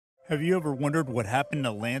Have you ever wondered what happened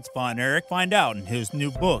to Lance Von Erich? Find out in his new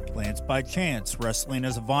book, Lance by Chance, Wrestling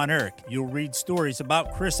as a Von Erich. You'll read stories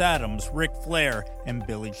about Chris Adams, Ric Flair, and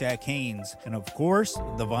Billy Jack Haynes. And of course,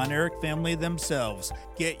 the Von Erich family themselves.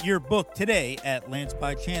 Get your book today at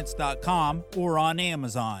lancebychance.com or on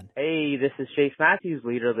Amazon. Hey, this is Chase Matthews,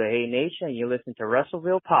 leader of the Hey Nation, and you listen to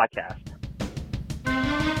WrestleVille Podcast.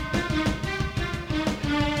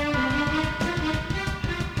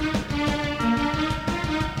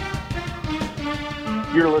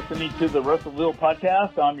 You're listening to the Russellville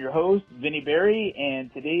Podcast. I'm your host, Vinny Berry,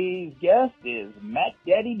 and today's guest is Mac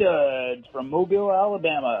Daddy Dudds from Mobile,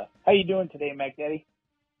 Alabama. How you doing today, Mac Daddy?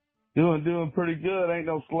 Doing pretty good. Ain't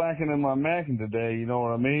no slacking in my macking today, you know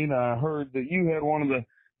what I mean? I heard that you had one of the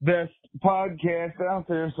best podcasts out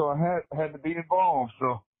there, so I had to be involved.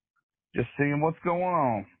 So just seeing what's going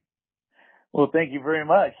on. Well, thank you very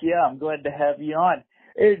much. Yeah, I'm glad to have you on.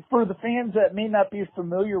 For the fans that may not be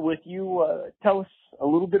familiar with you, tell us a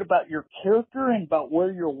little bit about your character and about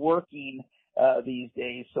where you're working these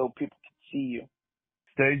days so people can see you.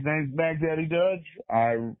 Stage name's Mac Daddy Dudds.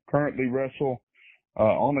 I currently wrestle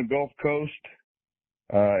on the Gulf Coast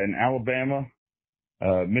in Alabama,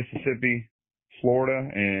 Mississippi, Florida,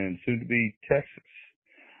 and soon to be Texas.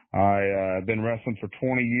 I've been wrestling for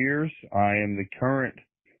 20 years. I am the current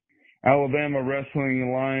Alabama Wrestling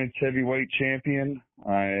Alliance heavyweight champion.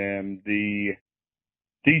 I am the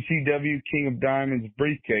DCW King of Diamonds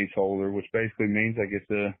briefcase holder, which basically means I get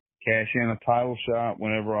to cash in a title shot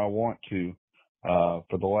whenever I want to.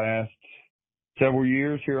 For the last several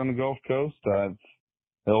years here on the Gulf Coast, I've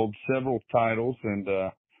held several titles and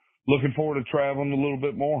looking forward to traveling a little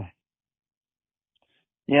bit more.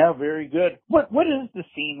 Yeah, very good. What is the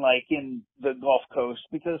scene like in the Gulf Coast?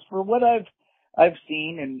 Because for what I've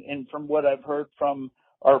seen and from what I've heard from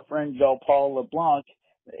our friend Jean Paul LeBlanc,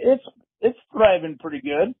 it's thriving pretty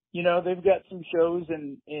good. You know, they've got some shows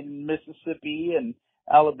in Mississippi and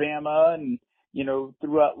Alabama and, you know,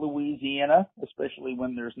 throughout Louisiana, especially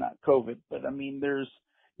when there's not COVID. But I mean, there's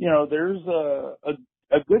a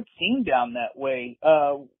good scene down that way.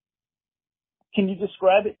 Can you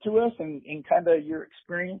describe it to us and kind of your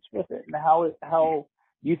experience with it and how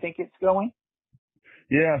you think it's going?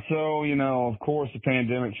 Yeah, so, you know, of course the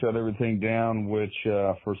pandemic shut everything down, which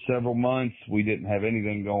for several months we didn't have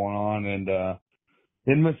anything going on. And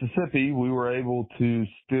in Mississippi, we were able to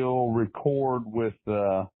still record with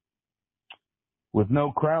no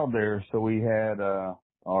crowd there. So we had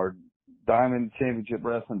our Diamond Championship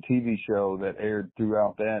Wrestling TV show that aired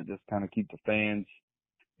throughout that, just kind of keep the fans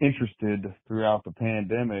interested throughout the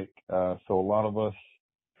pandemic. So a lot of us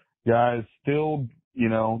guys still, you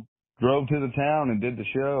know, drove to the town and did the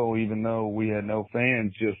show, even though we had no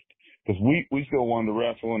fans, just because we still wanted to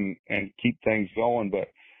wrestle and keep things going. But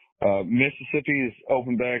Mississippi is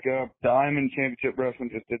opened back up. Diamond Championship Wrestling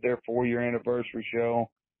just did their 4-year anniversary show.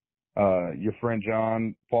 Your friend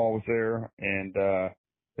John Paul was there, and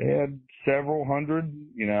they had several hundred.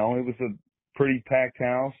 You know, it was a pretty packed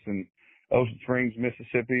house in Ocean Springs,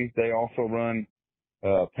 Mississippi. They also run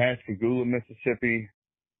Pascagoula, Mississippi,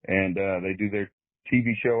 and they do their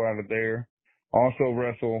TV show out of there. Also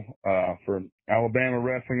wrestle for Alabama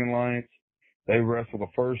Wrestling Alliance. They wrestle the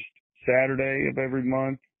first Saturday of every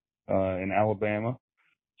month in Alabama.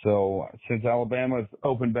 So since Alabama's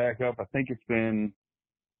opened back up, I think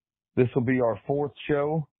this will be our 4th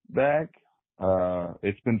show back.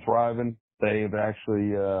 It's been thriving. They have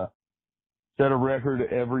actually set a record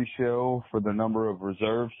every show for the number of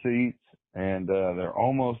reserve seats, and they're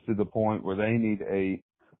almost to the point where they need a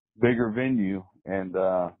bigger venue. And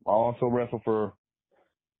I also wrestle for,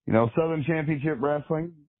 you know, Southern Championship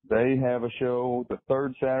Wrestling. They have a show the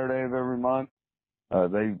 3rd Saturday of every month.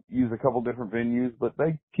 They use a couple different venues, but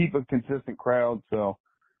they keep a consistent crowd. So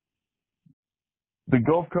the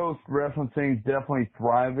Gulf Coast wrestling scene is definitely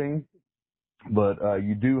thriving, but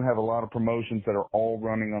you do have a lot of promotions that are all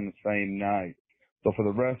running on the same night. So for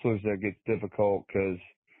the wrestlers, that gets difficult because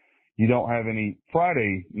you don't have any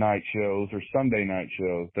Friday night shows or Sunday night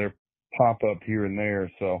shows. They're pop up here and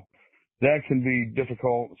there. So that can be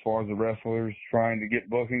difficult as far as the wrestlers trying to get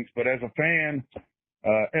bookings. But as a fan,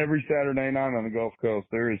 every Saturday night on the Gulf Coast,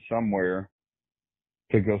 there is somewhere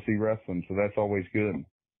to go see wrestling. So that's always good.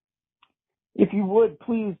 If you would,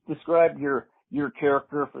 please describe your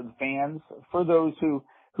character for the fans, for those who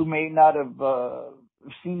may not have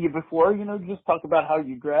seen you before. You know, just talk about how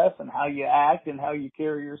you dress and how you act and how you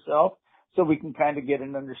carry yourself so we can kind of get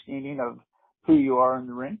an understanding of who you are in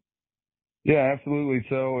the ring. Yeah, absolutely.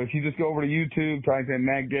 So if you just go over to YouTube, type in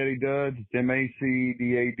Mac Daddy Dudds, it's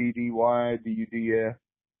MacDaddy Dudds.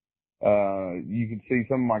 You can see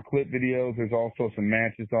some of my clip videos. There's also some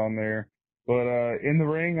matches on there. But in the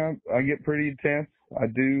ring, I get pretty intense. I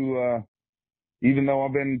do, even though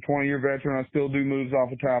I've been a 20-year veteran, I still do moves off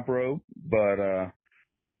the top rope. But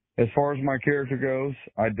as far as my character goes,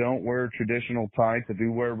 I don't wear traditional tights. I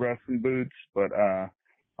do wear wrestling boots, but I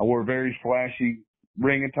wear very flashy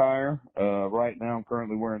ring attire. Right now, I'm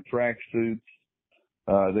currently wearing track suits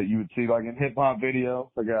that you would see like in hip-hop videos.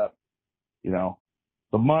 I got,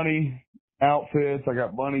 the money outfits. I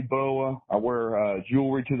got money boa. I wear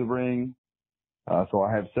jewelry to the ring. So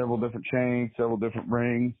I have several different chains, several different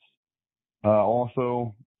rings.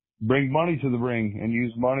 Also bring money to the ring and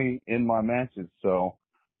use money in my matches. So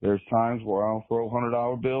there's times where I'll throw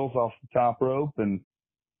 $100 bills off the top rope and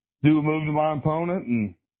do a move to my opponent,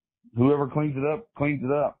 and whoever cleans it up, cleans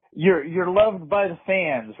it up. You're loved by the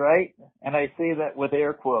fans, right? And I say that with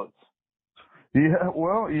air quotes. Yeah,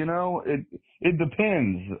 well, it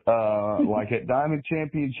depends. Like at Diamond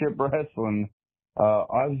Championship Wrestling,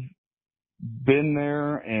 I've been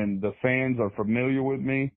there and the fans are familiar with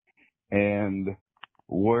me. And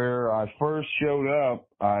where I first showed up,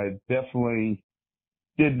 I definitely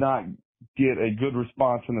did not get a good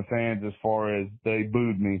response from the fans as far as they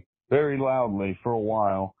booed me very loudly for a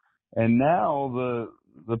while. And now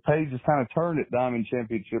the page has kind of turned at Diamond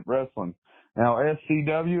Championship Wrestling. Now,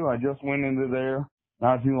 SCW, I just went into there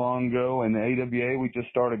not too long ago, and the AWA, we just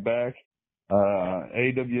started back.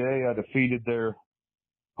 AWA, I defeated their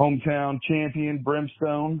hometown champion,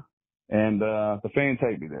 Brimstone, and the fans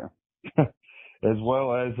hate me there. As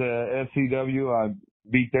well as SCW, I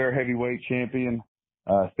beat their heavyweight champion,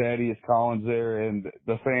 Thaddeus Collins there, and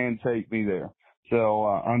the fans hate me there. So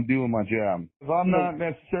I'm doing my job. I'm not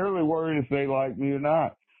necessarily worried if they like me or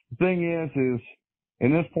not. The thing is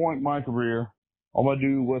in this point in my career, I'm going to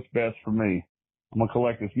do what's best for me. I'm going to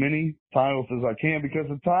collect as many titles as I can, because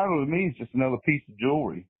the title to me is just another piece of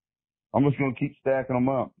jewelry. I'm just going to keep stacking them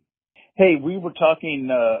up. Hey, we were talking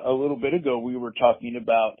a little bit ago, we were talking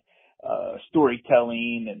about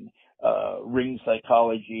storytelling and ring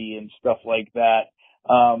psychology and stuff like that.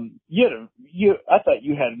 I thought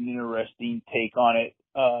you had an interesting take on it,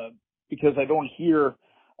 because I don't hear,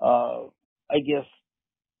 I guess,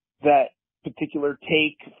 that particular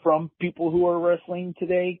take from people who are wrestling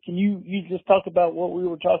today. Can you just talk about what we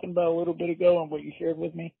were talking about a little bit ago and what you shared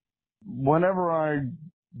with me? Whenever I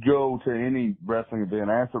go to any wrestling event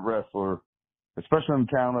as a wrestler, especially in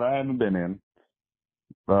a town that I haven't been in,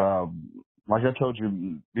 like I told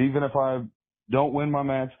you, even if I don't win my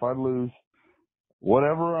match, if I lose,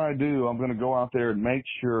 whatever I do, I'm going to go out there and make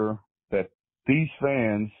sure that these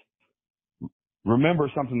fans remember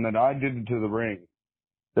something that I did to the ring.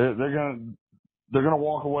 They're going to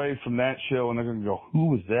walk away from that show and they're going to go,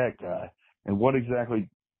 who was that guy? And what exactly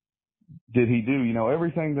did he do?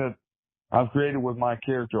 Everything that I've created with my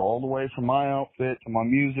character, all the way from my outfit to my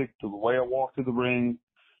music to the way I walk to the ring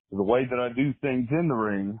to the way that I do things in the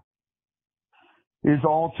ring, is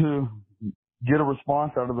all to get a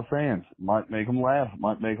response out of the fans. It might make them laugh. It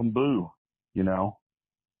might make them boo,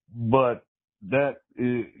 But that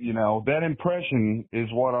is, that impression is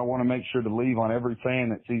what I want to make sure to leave on every fan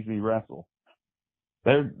that sees me wrestle.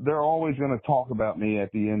 They're always going to talk about me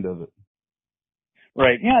at the end of it.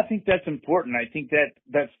 Right. Yeah, I think that's important. I think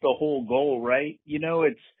that's the whole goal, right?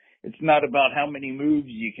 It's not about how many moves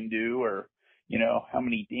you can do or, how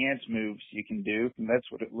many dance moves you can do. And that's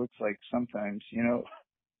what it looks like sometimes,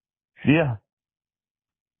 Yeah.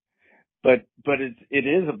 But it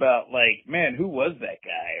is about like, man, who was that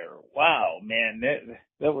guy? Or wow, man,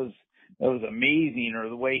 that was amazing. Or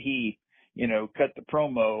the way he, cut the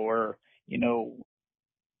promo, or,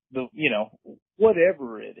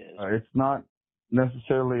 whatever it is. It's not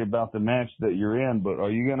necessarily about the match that you're in, but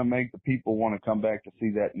are you going to make the people want to come back to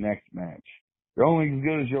see that next match? You're only as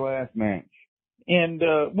good as your last match. And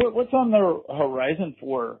what's on the horizon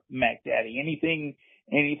for Mac Daddy?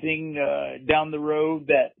 Anything down the road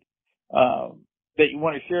that you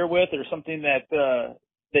want to share with, or something that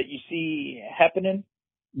you see happening?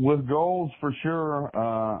 With goals, for sure.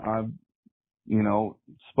 I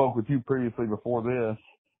spoke with you previously before this,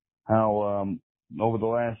 how over the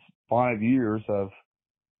last 5 years I've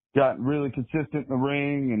gotten really consistent in the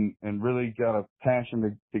ring and really got a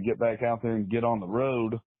passion to get back out there and get on the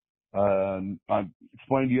road. I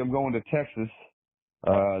explained to you I'm going to Texas.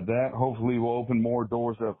 That hopefully will open more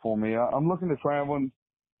doors up for me. I'm looking to traveling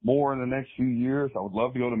more in the next few years. I would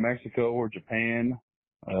love to go to Mexico or Japan,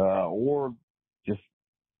 or just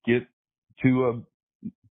get to a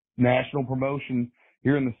national promotion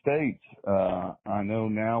here in the States. I know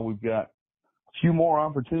now we've got a few more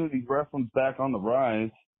opportunities. Wrestling's back on the rise.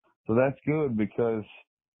 So that's good, because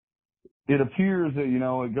it appears that,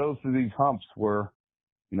 it goes through these humps where,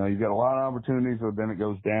 you've got a lot of opportunities, but then it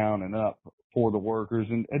goes down and up for the workers.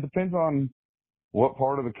 And it depends on what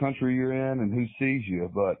part of the country you're in and who sees you.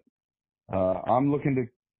 But, I'm looking to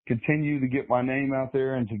continue to get my name out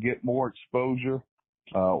there and to get more exposure,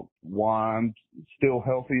 while I'm still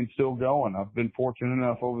healthy and still going. I've been fortunate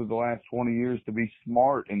enough over the last 20 years to be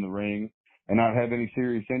smart in the ring and not have any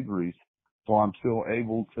serious injuries. So I'm still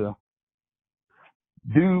able to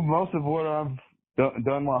do most of what I've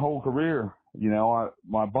done my whole career.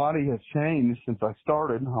 My body has changed since I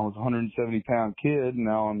started. I was a 170-pound kid, and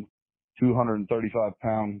now I'm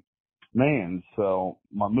 235-pound man. So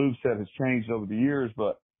my moveset has changed over the years,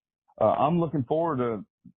 but I'm looking forward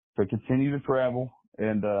to continue to travel.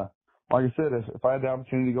 And like I said, if I had the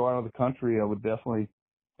opportunity to go out of the country, I would definitely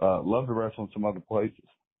love to wrestle in some other places.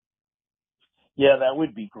 Yeah, that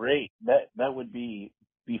would be great. That would be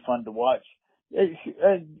fun to watch.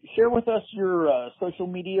 Share with us your social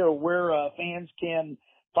media, or where fans can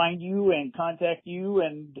find you and contact you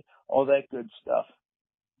and all that good stuff.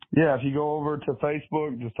 Yeah, if you go over to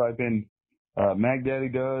Facebook, just type in Mac Daddy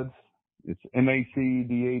Duds. It's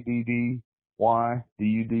MacDaddyDuds.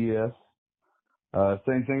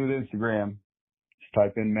 Same thing with Instagram. Just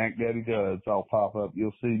type in Mac Daddy Duds. I'll pop up.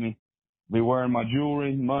 You'll see me. Be wearing my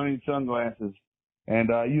jewelry, money, sunglasses.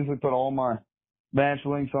 And I usually put all my match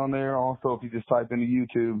links on there. Also, if you just type into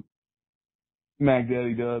YouTube, Mac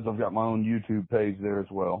Daddy Duds, I've got my own YouTube page there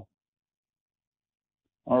as well.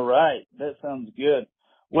 All right. That sounds good.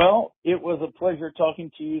 Well, it was a pleasure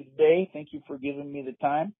talking to you today. Thank you for giving me the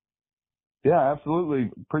time. Yeah, absolutely.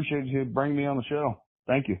 Appreciate you bringing me on the show.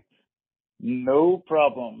 Thank you. No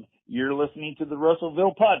problem. You're listening to the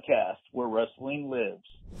Russellville Podcast, where wrestling lives.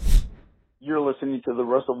 You're listening to the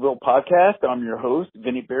Russellville Podcast. I'm your host,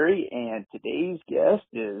 Vinny Berry, and today's guest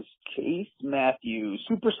is Chase Matthews,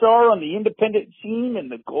 superstar on the independent scene in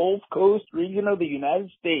the Gulf Coast region of the United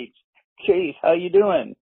States. Chase, how you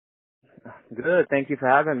doing? Good. Thank you for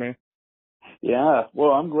having me. Yeah,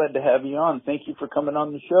 well, I'm glad to have you on. Thank you for coming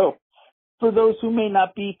on the show. For those who may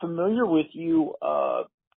not be familiar with you,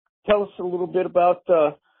 tell us a little bit about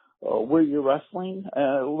where you're wrestling,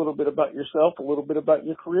 a little bit about yourself, a little bit about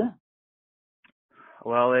your career.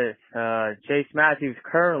 Well, it's Chase Matthews,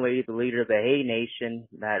 currently the leader of the Hay Nation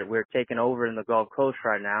that we're taking over in the Gulf Coast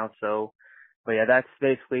right now. But yeah, that's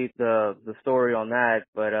basically the story on that.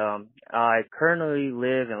 But I currently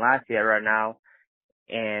live in Lafayette right now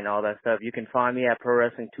and all that stuff. You can find me at Pro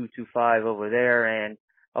Wrestling 225 over there, and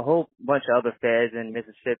a whole bunch of other feds in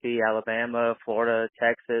Mississippi, Alabama, Florida,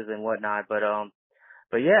 Texas, and whatnot. But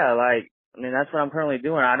yeah, that's what I'm currently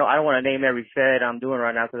doing. I don't want to name every fed I'm doing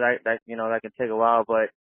right now because that can take a while.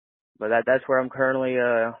 But that's where I'm currently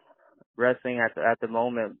wrestling at the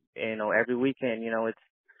moment. Every weekend,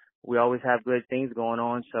 we always have good things going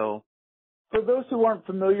on. So, for those who aren't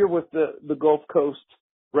familiar with the Gulf Coast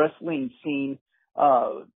wrestling scene,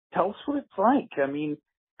 tell us what it's like. I mean,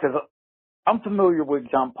 because I'm familiar with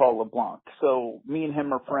Jean Paul LeBlanc, so me and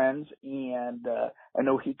him are friends, and I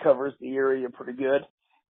know he covers the area pretty good.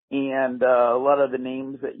 And a lot of the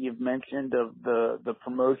names that you've mentioned of the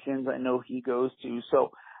promotions, I know he goes to.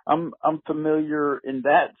 So I'm familiar in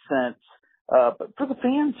that sense. But for the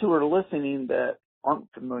fans who are listening that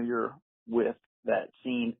aren't familiar with that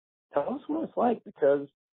scene, tell us what it's like, because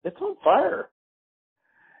it's on fire.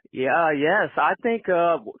 Yeah, yes. I think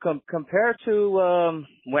compared to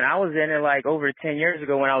when I was in it, like over 10 years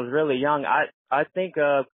ago when I was really young, I think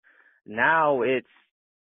now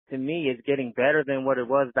to me, it's getting better than what it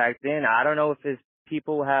was back then. I don't know if it's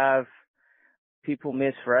people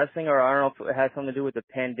miss wrestling, or I don't know if it has something to do with the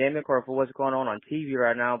pandemic or if it what's going on TV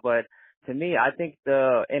right now. But to me, I think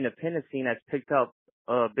the independent scene has picked up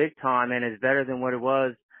big time and is better than what it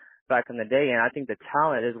was back in the day. And I think the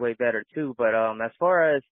talent is way better too. But as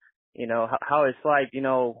far as how it's like,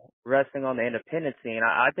 wrestling on the independent scene,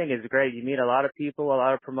 I think it's great. You meet a lot of people, a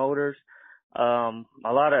lot of promoters.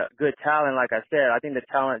 A lot of good talent. Like I said, I think the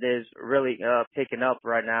talent is really picking up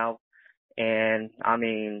right now. And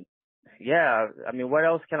what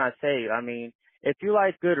else can I say? I mean, if you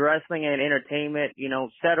like good wrestling and entertainment,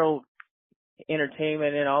 settled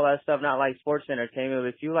entertainment and all that stuff, not like sports entertainment, but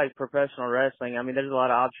if you like professional wrestling, I mean, there's a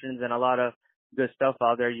lot of options and a lot of good stuff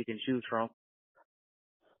out there you can choose from.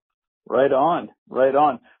 Right on, right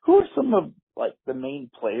on. Who are some of the main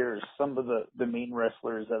players, some of the main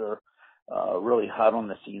wrestlers that are really hot on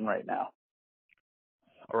the scene right now?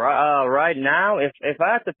 Right now, if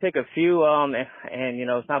I have to pick a few, and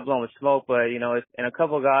it's not blowing smoke, but and a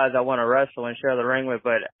couple of guys I want to wrestle and share the ring with,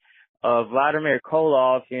 but Vladimir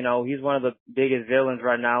Koloff, he's one of the biggest villains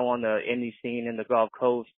right now on the indie scene in the Gulf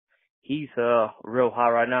Coast. he's real hot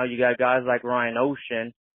right now. You got guys like Ryan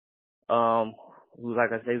Ocean, who,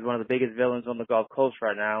 like I say, is one of the biggest villains on the Gulf Coast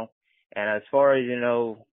right now. And as far as,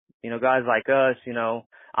 guys like us,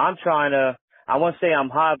 I'm trying to, I won't say I'm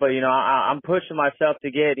hot, but, I'm pushing myself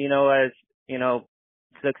to get, as,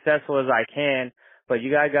 successful as I can. But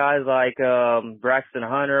you got guys like, Braxton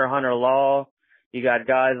Hunter, Hunter Law. You got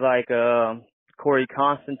guys like, Corey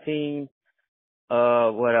Constantine.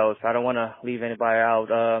 What else? I don't want to leave anybody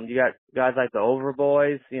out. You got guys like the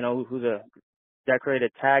Overboys, who's a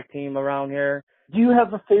decorated tag team around here. Do you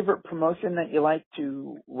have a favorite promotion that you like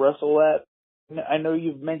to wrestle at? I know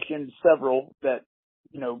you've mentioned several that,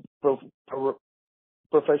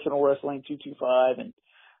 Professional Wrestling 225 and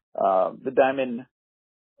the Diamond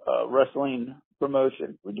Wrestling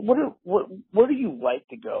promotion. Where do you like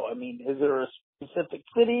to go? I mean, is there a specific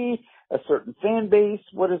city, a certain fan base?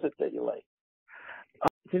 What is it that you like?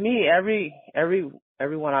 To me,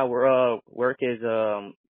 everyone I work is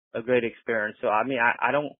a great experience. So I mean,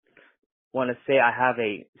 I don't want to say I have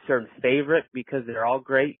a certain favorite because they're all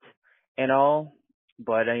great and all.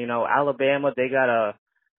 But Alabama, they got a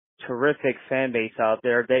terrific fan base out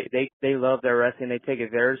there. They love their wrestling. They take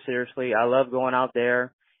it very seriously. I love going out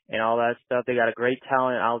there and all that stuff. They got a great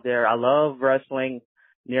talent out there. I love wrestling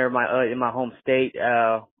near in my home state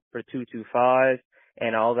for 225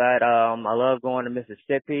 and all that. I love going to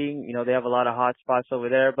Mississippi. They have a lot of hot spots over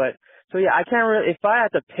there. But so yeah, I can't really. If I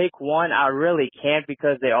had to pick one, I really can't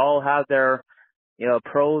because they all have their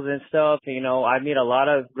pros and stuff. I meet a lot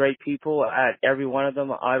of great people at every one of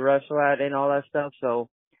them I wrestle at and all that stuff. So,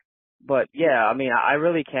 but yeah, I mean, I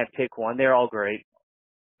really can't pick one. They're all great.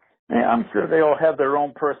 Yeah, I'm sure they all have their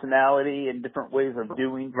own personality and different ways of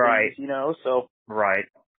doing things, right. So right.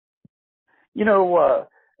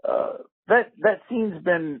 That scene's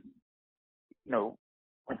been, on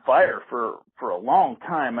fire for a long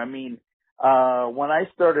time. I mean, when I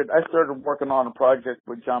started working on a project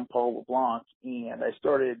with John Paul LeBlanc, and I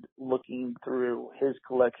started looking through his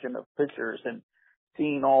collection of pictures and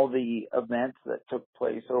seeing all the events that took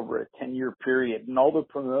place over a 10-year period and all the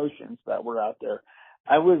promotions that were out there.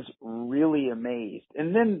 I was really amazed.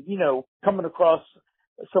 And then, coming across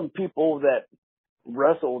some people that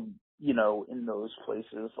wrestled, in those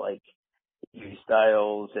places like AJ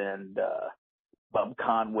Styles and Bob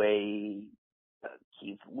Conway,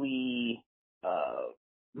 Keith Lee,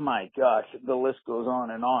 my gosh, the list goes on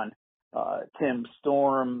and on. Tim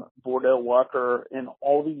Storm, Bordell Walker, and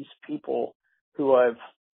all these people who I've,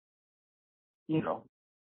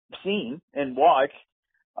 seen and watched,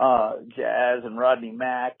 Jazz and Rodney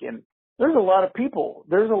Mack, and there's a lot of people,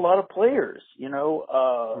 there's a lot of players,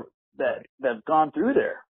 that have gone through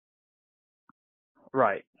there.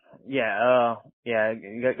 Right. Yeah.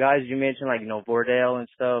 Guys you mentioned like, Bordell and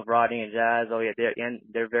stuff, Rodney and Jazz. Oh yeah,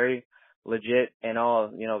 they're very legit and all,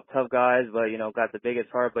 tough guys, but, got the biggest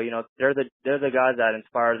heart. But, they're the guys that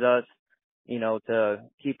inspires us, to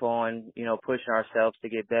keep on, pushing ourselves to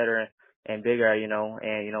get better and bigger,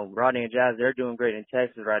 and, Rodney and Jazz, they're doing great in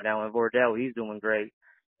Texas right now. And Bordell, he's doing great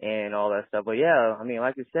and all that stuff. But yeah, I mean,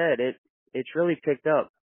 like you said, it's really picked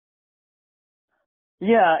up.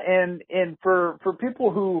 Yeah. And for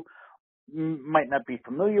people who might not be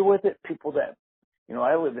familiar with it, people that,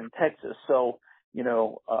 I live in Texas, so,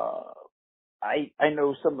 I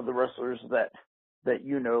know some of the wrestlers that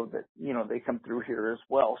they come through here as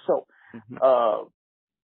well. So,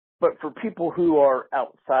 but for people who are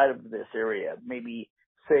outside of this area, maybe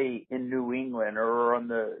say in New England or on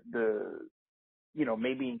the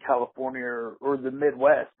maybe in California or the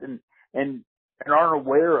Midwest and aren't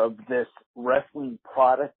aware of this wrestling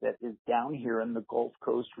product that is down here in the Gulf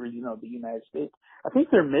Coast region of the United States, I think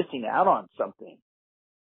they're missing out on something.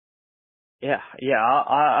 Yeah,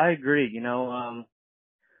 I agree.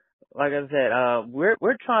 Like I said,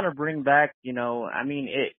 we're trying to bring back, I mean,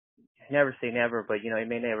 never say never, but it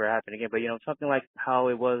may never happen again. But something like how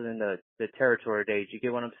it was in the territory days. You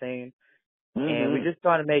get what I'm saying? Mm-hmm. And we're just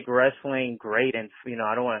trying to make wrestling great, and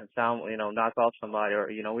I don't want to sound knock off somebody, or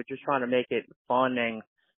we're just trying to make it fun and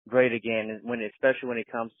great again. Especially when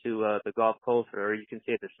it comes to the Gulf Coast, or you can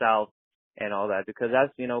say the South and all that, because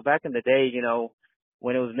that's back in the day,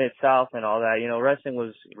 when it was Mid-South and all that, wrestling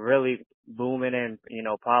was really booming and,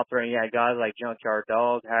 popular. And you had guys like Junkyard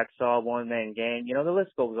Dog, Hacksaw, One Man Gang, the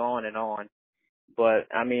list goes on and on. But,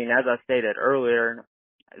 I mean, as I stated earlier,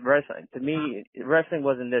 wrestling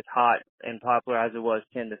wasn't this hot and popular as it was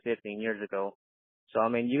 10 to 15 years ago. So, I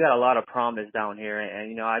mean, you got a lot of promise down here.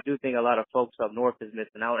 And I do think a lot of folks up north is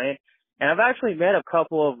missing out. And I've actually met a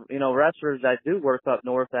couple of, wrestlers that do work up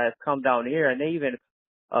north that have come down here, and they even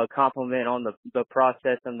compliment on the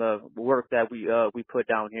process and the work that we put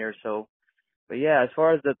down here. So, but yeah, as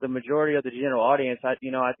far as the majority of the general audience, I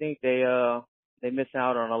think they miss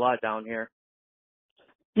out on a lot down here.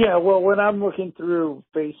 Yeah, well, when I'm looking through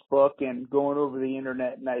Facebook and going over the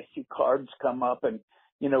internet and I see cards come up and,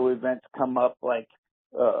 events come up like,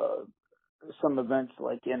 some events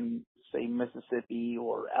like in, say, Mississippi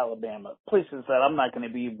or Alabama, places that I'm not going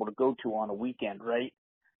to be able to go to on a weekend, right?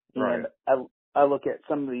 Right. And I look at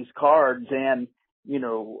some of these cards and,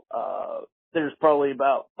 there's probably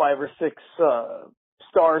about 5 or 6,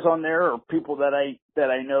 stars on there or people that I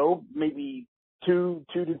know, maybe 2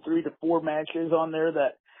 to 3 to 4 matches on there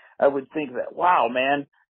that I would think that, wow, man,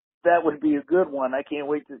 that would be a good one. I can't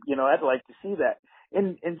wait to, I'd like to see that.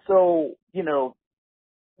 And so,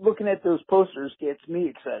 looking at those posters gets me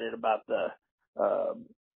excited about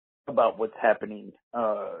about what's happening,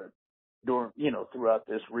 throughout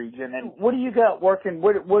this region. And what do you got working?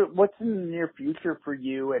 What's in the near future for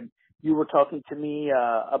you? And you were talking to me,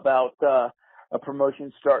 about, a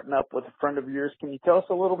promotion starting up with a friend of yours. Can you tell us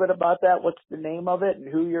a little bit about that? What's the name of it and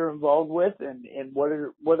who you're involved with and what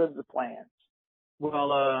are the plans?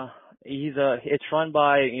 Well, it's run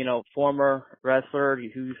by, former wrestler who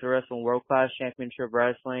used to wrestle in World Class Championship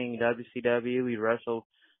Wrestling, WCW. He wrestled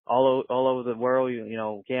all over the world,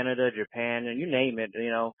 Canada, Japan, and you name it,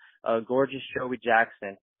 gorgeous Joey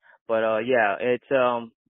Jackson. But, yeah, it's,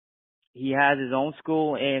 he has his own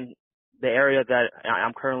school in the area that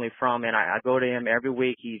I'm currently from, and I go to him every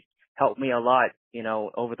week. He's helped me a lot,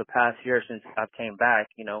 over the past year since I came back,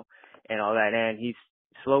 and all that. And he's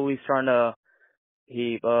slowly starting to,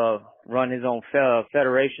 run his own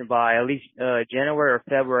federation by at least, January or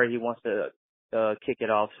February. He wants to, kick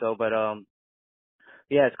it off. So, but,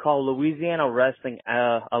 yeah, it's called Louisiana Wrestling,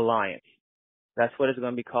 Alliance. That's what it's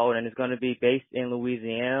going to be called, and it's going to be based in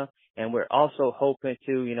Louisiana. And we're also hoping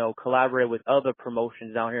to, collaborate with other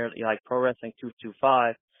promotions down here, like Pro Wrestling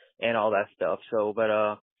 225 and all that stuff. So, but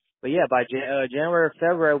yeah, by January or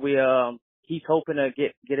February, he's hoping to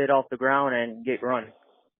get it off the ground and get running.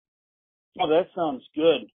 Oh, that sounds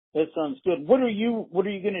good. That sounds good. What are you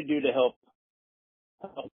going to do to help?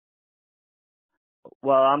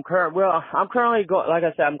 Well, I'm currently like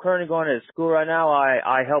I said, I'm currently going to school right now.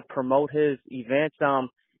 I help promote his events.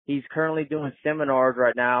 He's currently doing seminars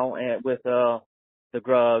right now and with the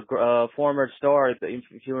former star,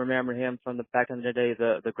 if you remember him from the back in the day,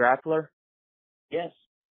 the grappler. Yes.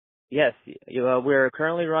 Yes, we're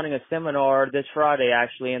currently running a seminar this Friday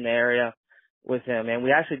actually in the area with him, and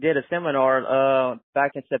we actually did a seminar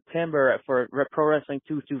back in September for Pro Wrestling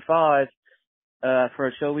 225 for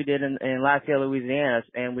a show we did in Lafayette, Louisiana,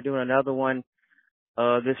 and we're doing another one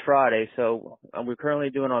this Friday. So we're currently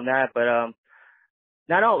doing on that, but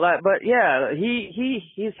but yeah,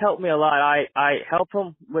 he's helped me a lot. I help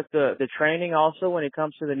him with the training also when it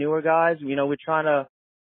comes to the newer guys. We're trying to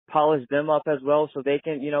polish them up as well so they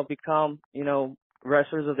can, become,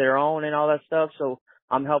 wrestlers of their own and all that stuff. So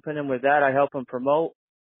I'm helping him with that. I help him promote.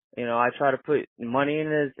 I try to put money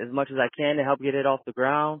in as much as I can to help get it off the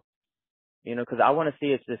ground. Cause I want to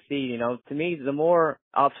see it succeed. To me, the more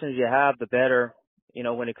options you have, the better,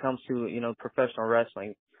 when it comes to, professional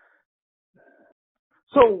wrestling.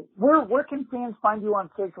 So where can fans find you on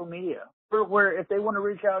social media? Where if they want to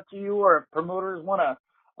reach out to you or if promoters want to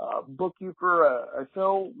book you for a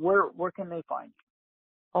show, where can they find you?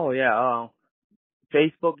 Oh yeah,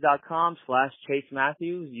 Facebook.com/Chase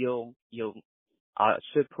Matthews. You'll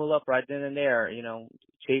should pull up right then and there.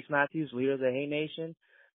 Chase Matthews, leader of the Hey Nation.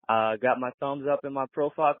 Got my thumbs up in my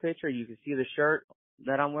profile picture. You can see the shirt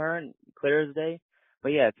that I'm wearing, clear as day.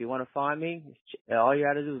 But yeah, if you want to find me, all you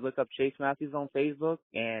got to do is look up Chase Matthews on Facebook.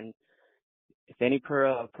 And if any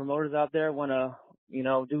promoters out there want to,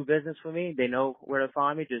 do business for me, they know where to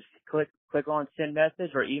find me. Just click on send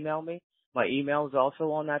message or email me. My email is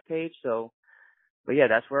also on that page. So, but yeah,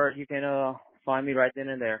 that's where you can find me right then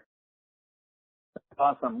and there.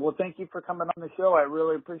 Awesome. Well, thank you for coming on the show. I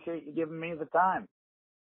really appreciate you giving me the time.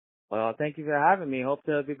 Well, thank you for having me. Hope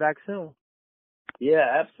to be back soon.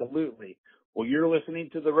 Yeah, absolutely. Well, you're listening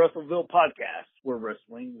to the WrestleVille podcast, where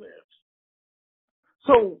wrestling lives.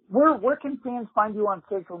 So where can fans find you on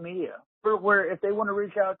social media? Where if they want to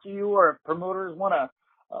reach out to you or if promoters want to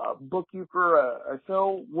book you for a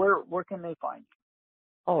show, where can they find you?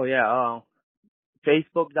 Oh yeah,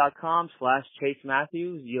 Facebook.com/Chase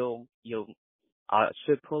Matthews. You'll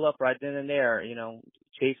should pull up right then and there.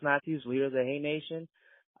 Chase Matthews, leader of the Hey Nation.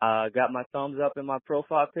 Got my thumbs up in my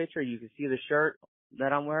profile picture. You can see the shirt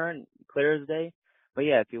that I'm wearing, clear as day. But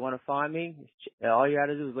yeah, if you want to find me, all you got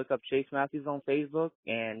to do is look up Chase Matthews on Facebook.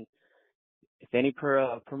 And if any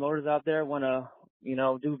promoters out there want to,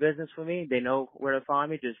 do business with me, they know where to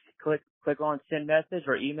find me. Just click on send message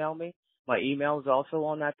or email me. My email is also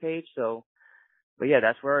on that page. So, but yeah,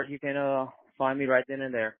 that's where you can find me right then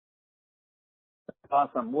and there.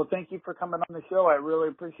 Awesome. Well, thank you for coming on the show. I really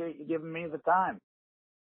appreciate you giving me the time.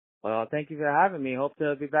 Well, thank you for having me. Hope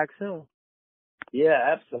to be back soon. Yeah,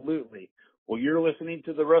 absolutely. Well, you're listening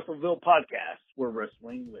to the Russellville Podcast, where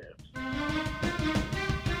wrestling lives.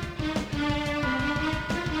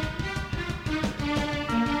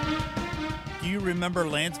 Do you remember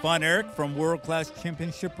Lance Von Erich from World Class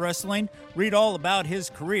Championship Wrestling? Read all about his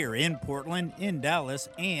career in Portland, in Dallas,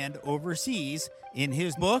 and overseas in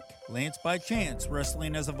his book, Lance by Chance,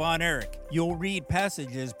 Wrestling as a Von Erich. You'll read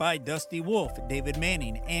passages by Dusty Wolf, David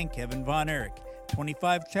Manning, and Kevin Von Erich.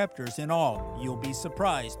 25 chapters in all. You'll be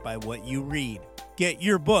surprised by what you read. Get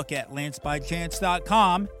your book at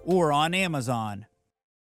lancebychance.com or on Amazon.